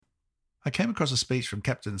I came across a speech from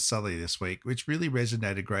Captain Sully this week, which really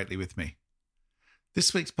resonated greatly with me.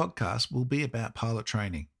 This week's podcast will be about pilot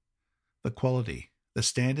training, the quality, the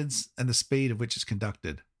standards, and the speed of which it's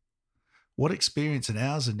conducted. What experience and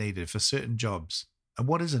hours are needed for certain jobs, and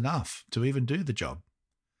what is enough to even do the job.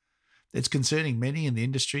 It's concerning many in the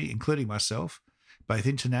industry, including myself, both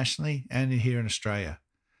internationally and here in Australia.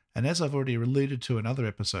 And as I've already alluded to in other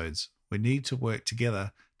episodes, we need to work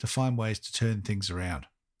together to find ways to turn things around.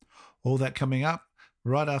 All that coming up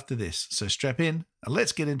right after this. So strap in and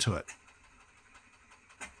let's get into it.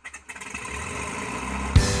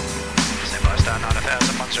 Standby star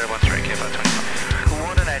 9000, 1013, Kilo 25.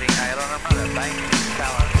 Coordinating aileron and rudder, bank,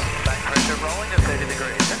 balance, bank pressure rolling at 30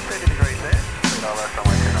 degrees. That's 30 degrees there. No, that's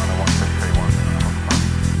only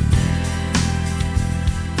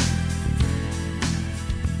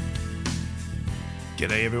 291.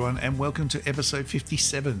 G'day everyone and welcome to episode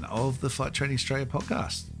 57 of the Flight Training Australia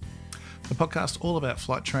podcast. The podcast all about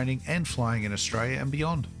flight training and flying in Australia and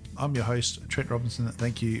beyond. I'm your host, Trent Robinson.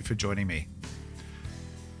 Thank you for joining me.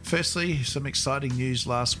 Firstly, some exciting news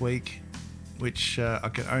last week, which I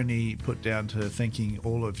can only put down to thanking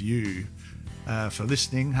all of you for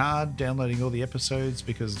listening hard, downloading all the episodes,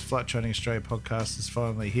 because the Flight Training Australia podcast has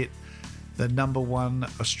finally hit the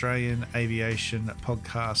 #1 Australian aviation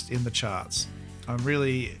podcast in the charts. I'm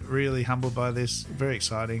really, really humbled by this. Very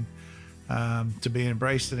exciting. To be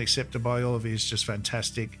embraced and accepted by all of you is just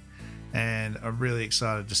fantastic. And I'm really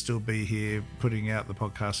excited to still be here putting out the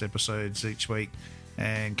podcast episodes each week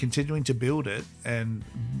and continuing to build it and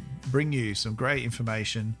bring you some great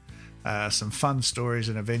information, some fun stories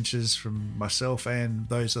and adventures from myself and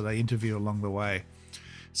those that I interview along the way.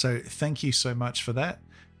 So thank you so much for that.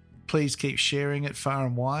 Please keep sharing it far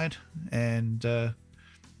and wide, and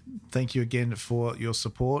thank you again for your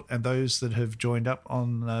support, and those that have joined up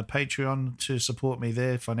on Patreon to support me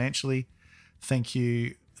there financially. Thank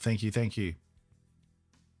you.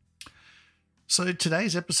 So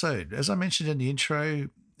today's episode, as I mentioned in the intro,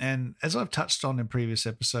 and as I've touched on in previous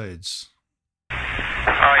episodes,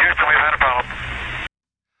 Houston, we've had a problem.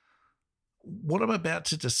 what I'm about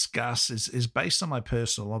to discuss is based on my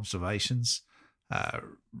personal observations.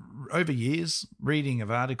 Over years, reading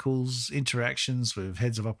of articles, interactions with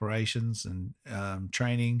heads of operations and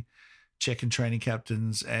training, check and training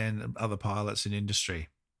captains and other pilots in industry.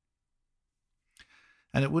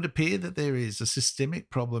 And it would appear that there is a systemic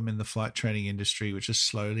problem in the flight training industry which is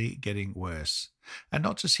slowly getting worse. And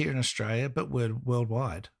not just here in Australia, but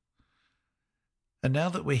worldwide. And now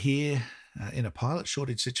that we're here in a pilot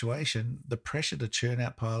shortage situation, the pressure to churn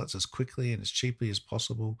out pilots as quickly and as cheaply as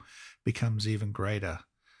possible becomes even greater,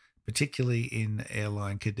 particularly in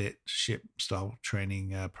airline cadetship style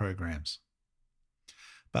training programs.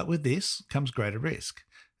 But with this comes greater risk,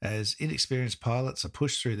 as inexperienced pilots are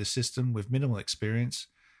pushed through the system with minimal experience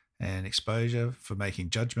and exposure for making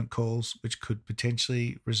judgment calls, which could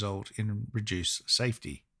potentially result in reduced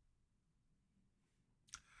safety.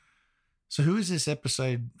 So who is this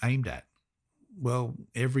episode aimed at? Well,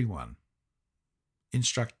 everyone.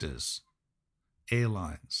 Instructors,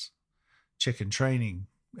 airlines, check and training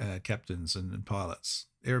captains and pilots,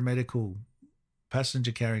 aeromedical,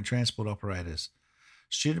 passenger carrying transport operators,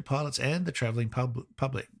 student pilots, and the travelling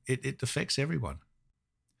public. It affects everyone.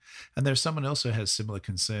 And there's someone else who has similar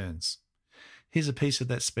concerns. Here's a piece of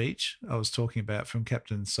that speech I was talking about from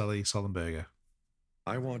Captain Sully Sullenberger.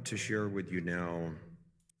 I want to share with you now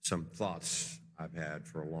some thoughts I've had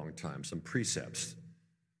for a long time, some precepts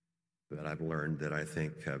that I've learned that I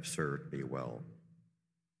think have served me well.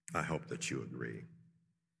 I hope that you agree,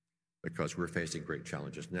 because we're facing great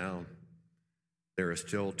challenges now. There are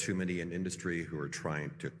still too many in industry who are trying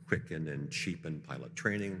to quicken and cheapen pilot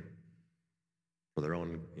training for their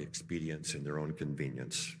own expedience and their own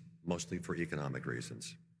convenience, mostly for economic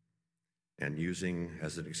reasons, and using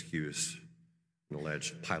as an excuse an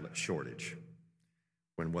alleged pilot shortage,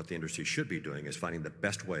 when what the industry should be doing is finding the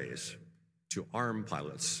best ways to arm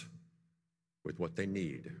pilots with what they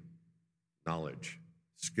need: knowledge,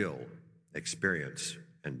 skill, experience,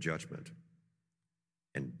 and judgment,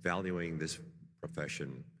 and valuing this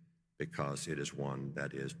profession because it is one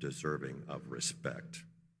that is deserving of respect.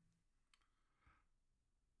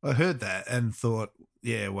 I heard that and thought,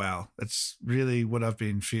 yeah, wow, that's really what I've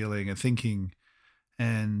been feeling and thinking.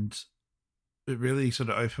 And it really sort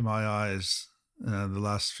of opened my eyes the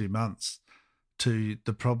last few months to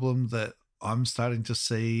the problem that I'm starting to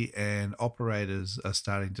see and operators are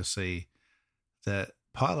starting to see, that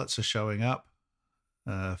pilots are showing up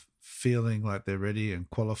feeling like they're ready and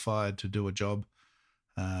qualified to do a job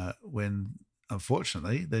when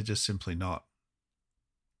unfortunately they're just simply not.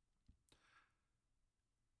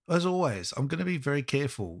 As always, I'm going to be very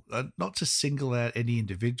careful not to single out any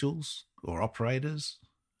individuals or operators,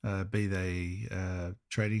 be they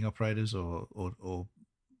trading operators or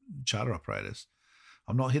charter operators.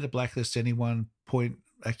 I'm not here to blacklist anyone, point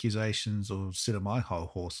accusations, or sit on my high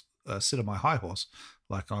horse,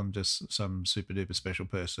 like I'm just some super duper special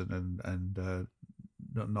person and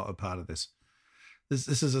not a part of this.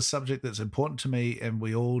 This is a subject that's important to me, and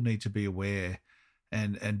we all need to be aware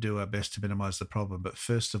and do our best to minimize the problem. But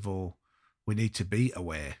first of all, we need to be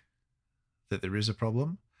aware that there is a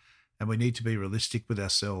problem, and we need to be realistic with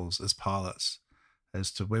ourselves as pilots as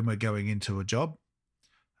to when we're going into a job,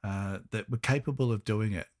 that we're capable of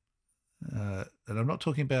doing it. And I'm not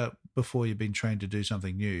talking about before you've been trained to do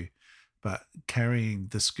something new, but carrying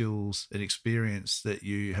the skills and experience that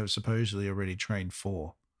you have supposedly already trained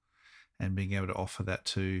for and being able to offer that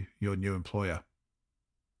to your new employer.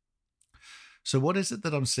 So what is it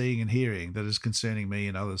that I'm seeing and hearing that is concerning me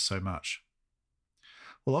and others so much?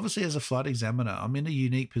 Well, obviously, as a flight examiner, I'm in a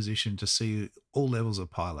unique position to see all levels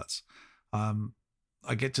of pilots. I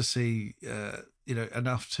get to see,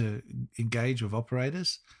 enough to engage with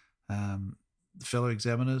operators, fellow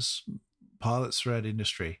examiners, pilots throughout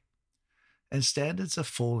industry, and standards are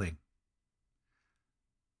falling.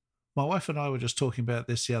 My wife and I were just talking about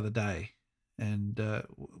this the other day, and I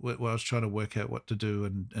was trying to work out what to do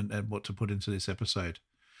and what to put into this episode.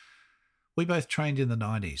 We both trained in the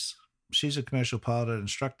 90s. She's a commercial pilot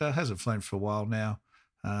instructor, hasn't flown for a while now.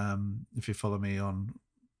 If you follow me on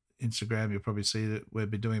Instagram, you'll probably see that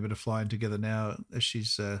we've been doing a bit of flying together now as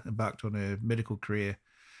she's embarked on her medical career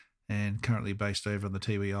and currently based over on the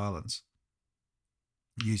Tiwi Islands,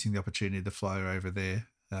 using the opportunity to fly her over there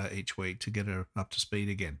each week to get her up to speed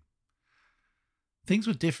again. Things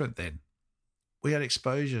were different then. We had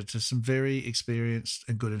exposure to some very experienced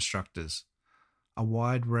and good instructors, a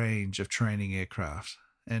wide range of training aircraft,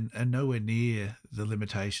 and nowhere near the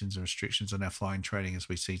limitations and restrictions on our flying training as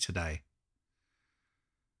we see today.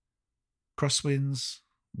 Crosswinds,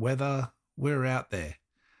 weather, we're out there.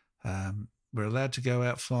 We're allowed to go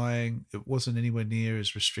out flying. It wasn't anywhere near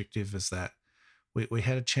as restrictive as that. We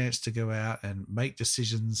had a chance to go out and make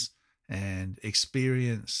decisions and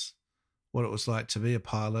experience what it was like to be a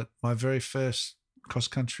pilot. My very first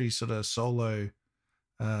cross-country sort of solo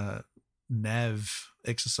nav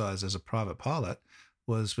exercise as a private pilot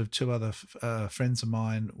was with two other friends of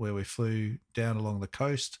mine, where we flew down along the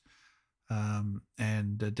coast and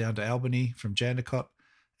down to Albany from Jandakot,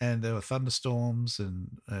 and there were thunderstorms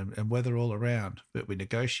and weather all around. But we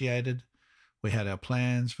negotiated. We had our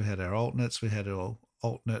plans. We had our alternates. We had our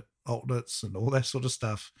alternates and all that sort of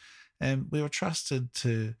stuff. And we were trusted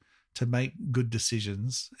to make good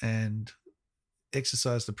decisions and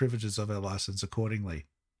exercise the privileges of our license accordingly.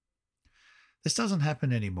 This doesn't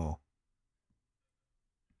happen anymore.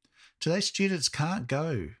 Today, students can't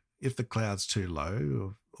go if the cloud's too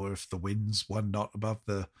low or if the wind's 1 knot above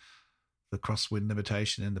the crosswind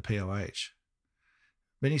limitation in the POH.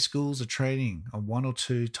 Many schools are training on 1 or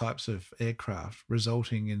 2 types of aircraft,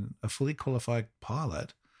 resulting in a fully qualified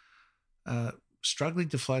pilot struggling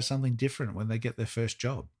to fly something different when they get their first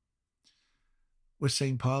job. We're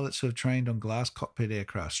seeing pilots who have trained on glass cockpit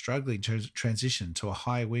aircraft struggling to transition to a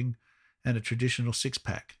high wing and a traditional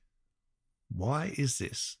 6-pack. Why is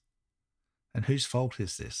this? And whose fault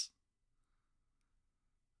is this?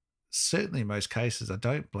 Certainly in most cases, I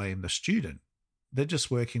don't blame the student. They're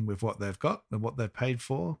just working with what they've got and what they've paid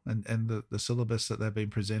for and the syllabus that they've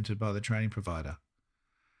been presented by the training provider.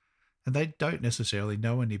 And they don't necessarily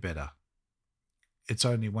know any better. It's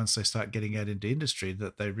only once they start getting out into industry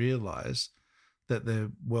that they realise that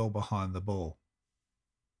they're well behind the ball.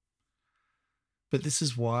 But this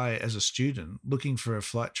is why, as a student looking for a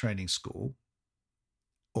flight training school,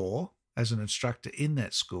 or as an instructor in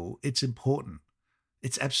that school, it's important.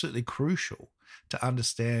 It's absolutely crucial to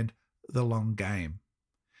understand the long game.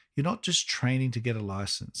 You're not just training to get a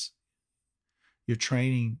license. You're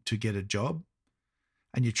training to get a job,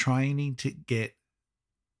 and you're training to get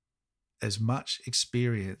as much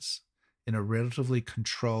experience in a relatively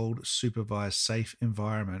controlled, supervised, safe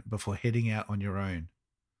environment before heading out on your own.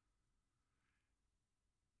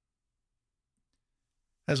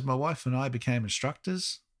 As my wife and I became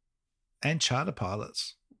instructors and charter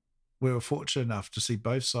pilots, we were fortunate enough to see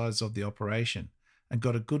both sides of the operation and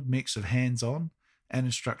got a good mix of hands-on and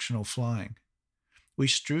instructional flying. We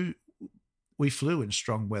flew in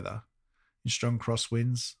strong weather, in strong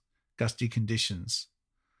crosswinds, gusty conditions,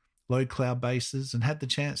 low cloud bases, and had the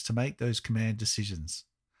chance to make those command decisions.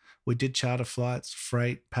 We did charter flights,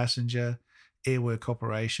 freight, passenger, airwork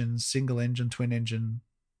operations, single engine, twin engine,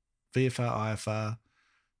 VFR, IFR,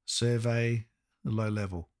 survey, low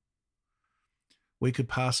level. we could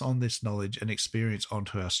pass on this knowledge and experience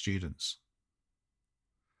onto our students.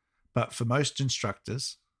 But for most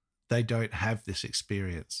instructors, they don't have this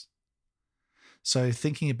experience. So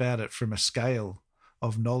thinking about it from a scale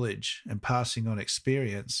of knowledge and passing on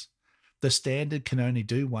experience, the standard can only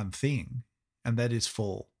do one thing, and that is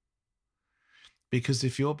fall. Because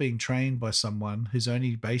if you're being trained by someone who's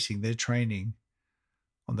only basing their training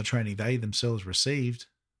on the training they themselves received,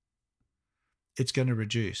 it's going to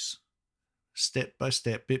reduce. Step by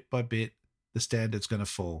step, bit by bit, the standard's going to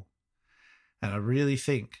fall. And I really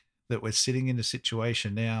think that we're sitting in a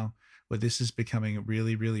situation now where this is becoming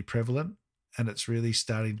really, really prevalent, and it's really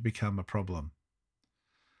starting to become a problem.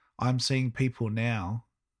 I'm seeing people now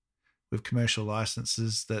with commercial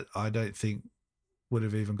licenses that I don't think would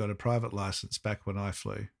have even got a private license back when I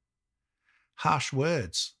flew. Harsh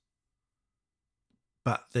words.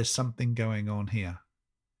 But there's something going on here.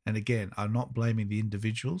 And again, I'm not blaming the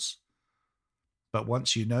individuals, but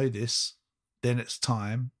once you know this, then it's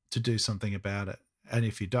time to do something about it. And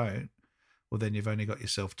if you don't, well, then you've only got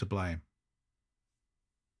yourself to blame.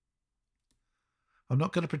 I'm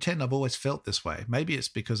not going to pretend I've always felt this way. Maybe it's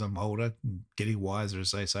because I'm older and getting wiser,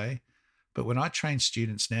 as they say. But when I train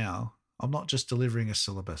students now, I'm not just delivering a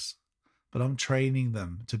syllabus, but I'm training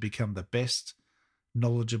them to become the best,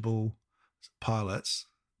 knowledgeable pilots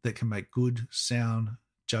that can make good, sound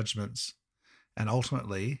judgments and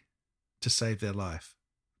ultimately to save their life.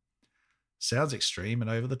 Sounds extreme and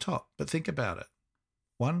over the top, but think about it.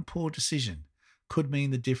 One poor decision could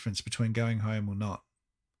mean the difference between going home or not.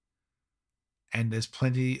 And there's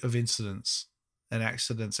plenty of incidents and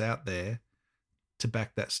accidents out there to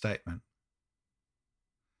back that statement.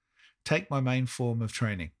 Take my main form of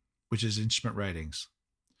training, which is instrument ratings.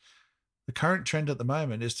 The current trend at the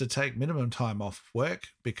moment is to take minimum time off work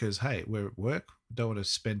because, hey, we're at work. We don't want to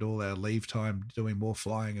spend all our leave time doing more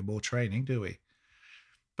flying and more training, do we?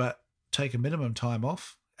 But take a minimum time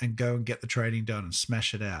off and go and get the training done and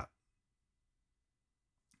smash it out.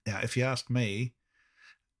 Now, if you ask me,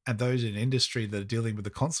 and those in industry that are dealing with the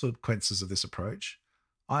consequences of this approach,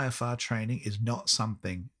 IFR training is not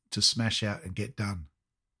something to smash out and get done.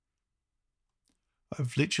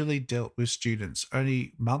 I've literally dealt with students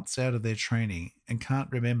only months out of their training and can't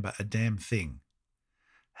remember a damn thing.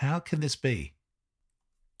 How can this be?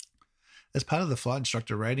 As part of the Flight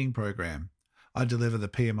Instructor Rating Program, I deliver the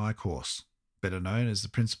PMI course, better known as the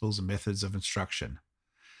Principles and Methods of Instruction.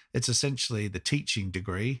 It's essentially the teaching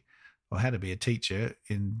degree, or how to be a teacher,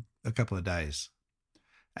 in a couple of days.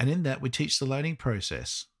 And in that, we teach the learning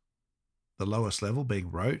process, the lowest level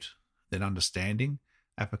being rote, then understanding,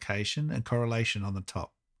 application, and correlation on the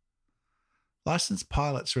top. Licensed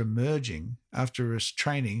pilots are emerging after a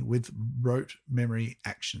training with rote memory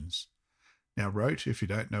actions. Now, rote, if you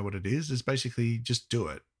don't know what it is basically just do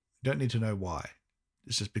it. You don't need to know why.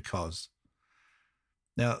 It's just because.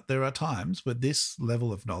 Now, there are times where this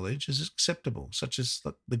level of knowledge is acceptable, such as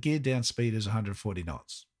the geared down speed is 140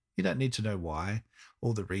 knots. You don't need to know why,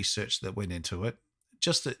 all the research that went into it.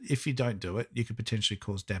 Just that if you don't do it, you could potentially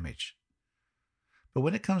cause damage. But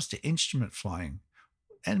when it comes to instrument flying,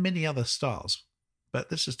 and many other styles, but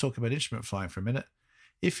let's just talk about instrument flying for a minute.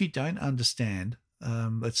 If you don't understand,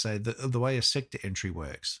 let's say, the way a sector entry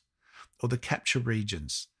works, or the capture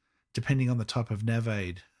regions, depending on the type of nav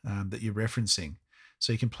aid that you're referencing,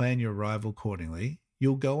 so you can plan your arrival accordingly,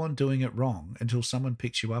 you'll go on doing it wrong until someone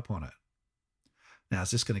picks you up on it. Now,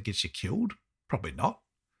 is this going to get you killed? Probably not.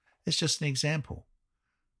 It's just an example.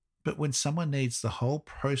 But when someone needs the whole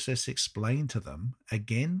process explained to them,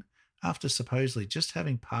 again, after supposedly just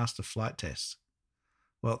having passed a flight test,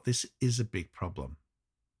 well, this is a big problem.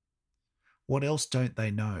 What else don't they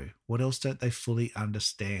know? What else don't they fully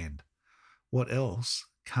understand? What else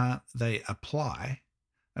can't they apply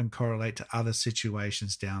and correlate to other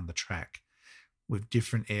situations down the track with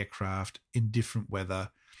different aircraft, in different weather,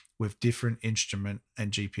 with different instrument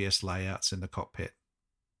and GPS layouts in the cockpit?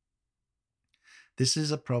 This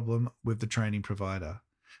is a problem with the training provider,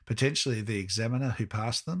 potentially the examiner who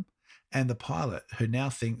passed them, and the pilot who now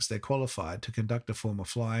thinks they're qualified to conduct a form of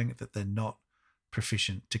flying that they're not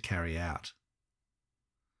proficient to carry out.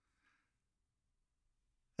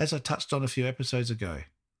 As I touched on a few episodes ago,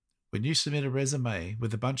 when you submit a resume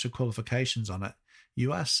with a bunch of qualifications on it,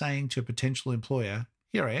 you are saying to a potential employer,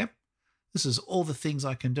 here I am. This is all the things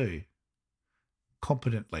I can do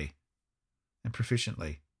competently and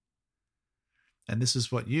proficiently. And this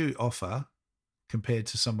is what you offer compared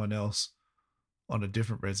to someone else on a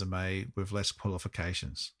different resume with less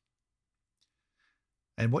qualifications.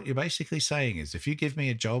 And what you're basically saying is, if you give me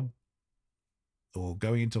a job or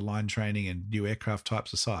going into line training and new aircraft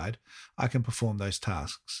types aside, I can perform those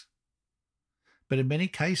tasks. But in many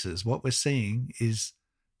cases, what we're seeing is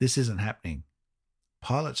this isn't happening.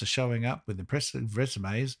 Pilots are showing up with impressive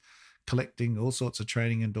resumes, collecting all sorts of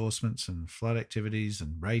training endorsements and flight activities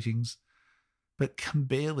and ratings, but can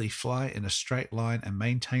barely fly in a straight line and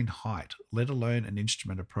maintain height, let alone an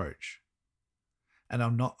instrument approach. And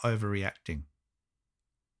I'm not overreacting.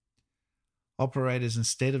 Operators,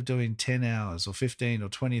 instead of doing 10 hours or 15 or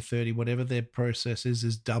 20, 30, whatever their process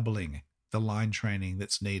is doubling the line training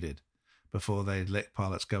that's needed before they let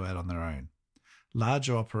pilots go out on their own.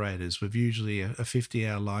 Larger operators with usually a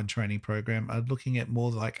 50-hour line training program are looking at more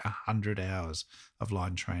like 100 hours of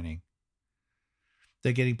line training.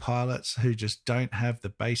 They're getting pilots who just don't have the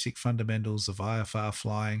basic fundamentals of IFR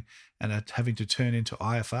flying and are having to turn into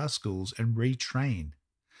IFR schools and retrain,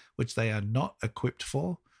 which they are not equipped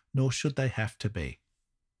for, nor should they have to be.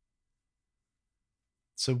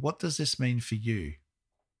 So what does this mean for you?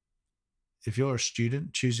 If you're a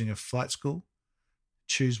student choosing a flight school,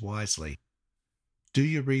 choose wisely. Do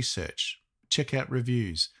your research, check out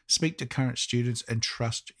reviews, speak to current students, and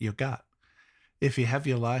trust your gut. If you have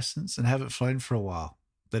your license and haven't flown for a while,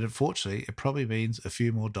 then unfortunately it probably means a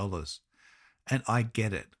few more dollars. And I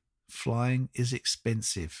get it. Flying is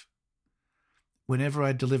expensive. Whenever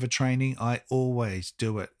I deliver training, I always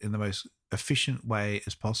do it in the most efficient way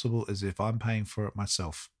as possible, as if I'm paying for it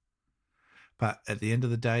myself. But at the end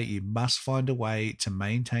of the day, you must find a way to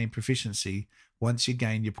maintain proficiency once you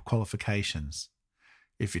gain your qualifications.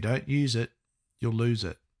 If you don't use it, you'll lose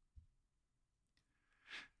it.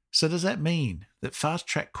 So does that mean that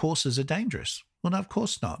fast-track courses are dangerous? Well, no, of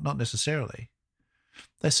course not necessarily.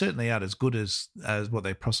 They certainly aren't as good as what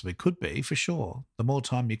they possibly could be, for sure. The more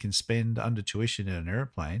time you can spend under tuition in an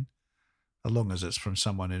airplane, as long as it's from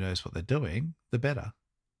someone who knows what they're doing, the better.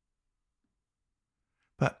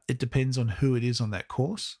 But it depends on who it is on that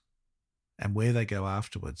course and where they go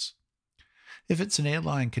afterwards. If it's an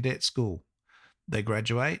airline cadet school, they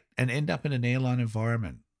graduate and end up in an airline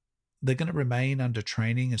environment. They're going to remain under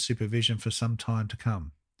training and supervision for some time to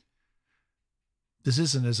come. This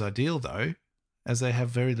isn't as ideal, though, as they have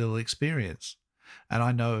very little experience. And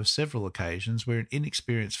I know of several occasions where an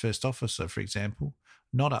inexperienced first officer, for example,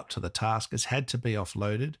 not up to the task, has had to be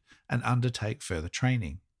offloaded and undertake further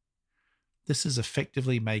training. This is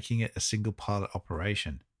effectively making it a single pilot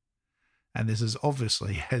operation. And this is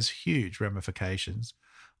obviously has huge ramifications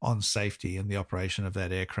on safety and the operation of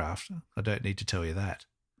that aircraft. I don't need to tell you that.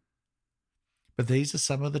 But these are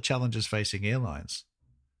some of the challenges facing airlines.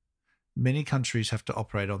 Many countries have to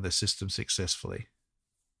operate on their system successfully.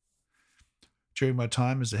 During my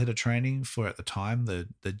time as the head of training for, at the time, the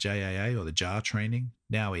JAA or the JAR training,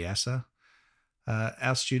 now EASA,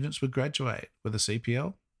 our students would graduate with a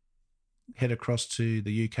CPL, head across to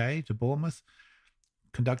the UK, to Bournemouth,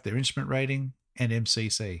 conduct their instrument rating and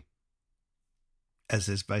MCC. As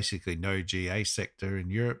there's basically no GA sector in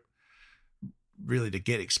Europe, really to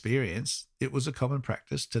get experience, it was a common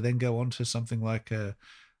practice to then go on to something like a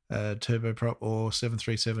turboprop or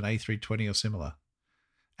 737 A320 or similar.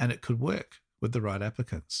 And it could work with the right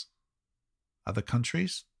applicants. Other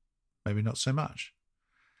countries, maybe not so much.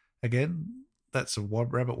 Again, that's a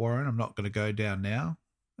rabbit warren I'm not going to go down now.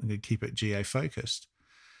 I'm going to keep it GA focused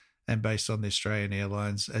and based on the Australian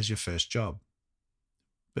Airlines as your first job.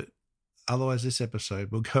 But otherwise, this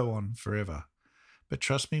episode will go on forever. But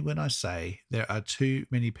trust me when I say there are too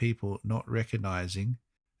many people not recognizing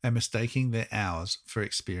and mistaking their hours for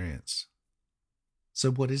experience. So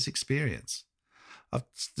what is experience? I've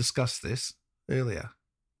discussed this earlier.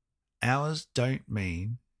 Hours don't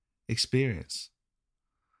mean experience.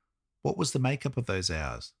 What was the makeup of those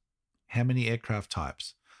hours? How many aircraft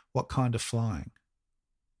types? What kind of flying?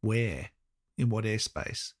 Where? In what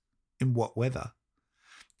airspace? In what weather?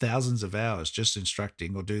 Thousands of hours just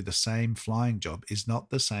instructing or do the same flying job is not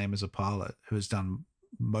the same as a pilot who has done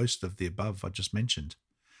most of the above I just mentioned.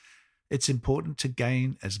 It's important to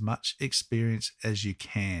gain as much experience as you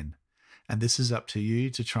can, and this is up to you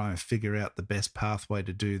to try and figure out the best pathway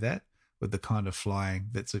to do that with the kind of flying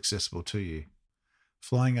that's accessible to you.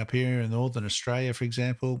 Flying up here in Northern Australia, for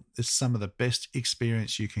example, is some of the best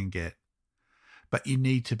experience you can get, but you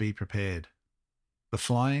need to be prepared. The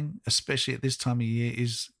flying, especially at this time of year,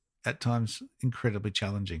 is at times incredibly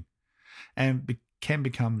challenging and can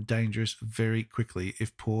become dangerous very quickly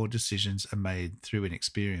if poor decisions are made through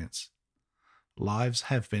inexperience. Lives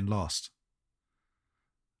have been lost.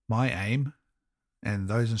 My aim, and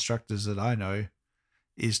those instructors that I know,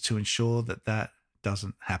 is to ensure that that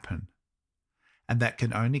doesn't happen. And that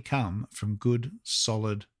can only come from good,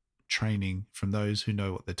 solid training from those who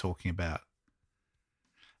know what they're talking about.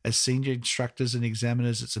 As senior instructors and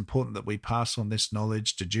examiners, it's important that we pass on this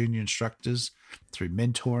knowledge to junior instructors through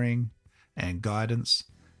mentoring and guidance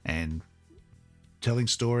and telling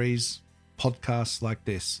stories, podcasts like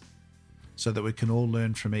this, so that we can all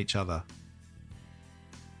learn from each other.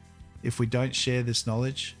 If we don't share this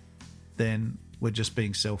knowledge, then we're just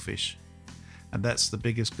being selfish. And that's the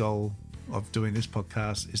biggest goal of doing this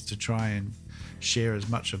podcast, is to try and share as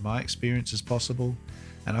much of my experience as possible.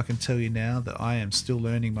 And I can tell you now that I am still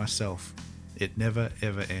learning myself. It never,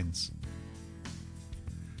 ever ends.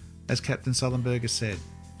 As Captain Sullenberger said,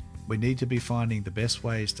 we need to be finding the best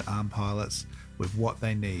ways to arm pilots with what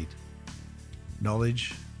they need: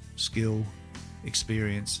 knowledge, skill,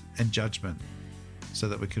 experience, and judgment, so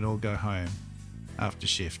that we can all go home after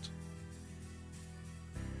shift.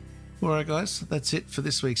 Alright guys, that's it for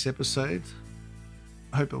this week's episode.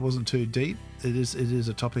 I hope it wasn't too deep. It is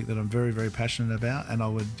a topic that I'm very, very passionate about, and I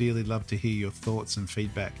would dearly love to hear your thoughts and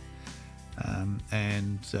feedback.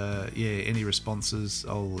 Any responses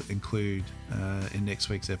I'll include in next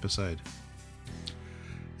week's episode.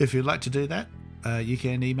 If you'd like to do that, you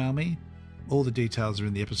can email me. All the details are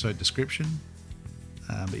in the episode description.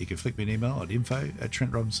 But you can flick me an email at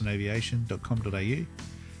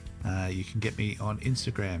info@trentrobinsonaviation.com.au. You can get me on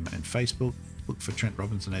Instagram and Facebook. Look for Trent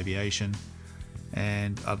Robinson Aviation.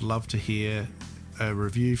 And I'd love to hear a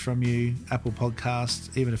review from you. Apple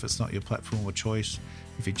Podcasts, even if it's not your platform or choice,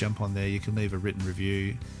 if you jump on there, you can leave a written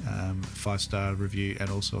review, 5-star review, and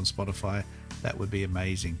also on Spotify. That would be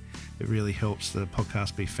amazing. It really helps the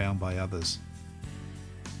podcast be found by others.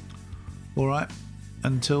 All right,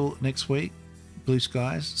 until next week, blue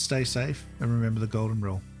skies, stay safe, and remember the golden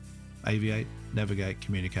rule: aviate, navigate,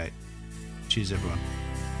 communicate. Cheers, everyone.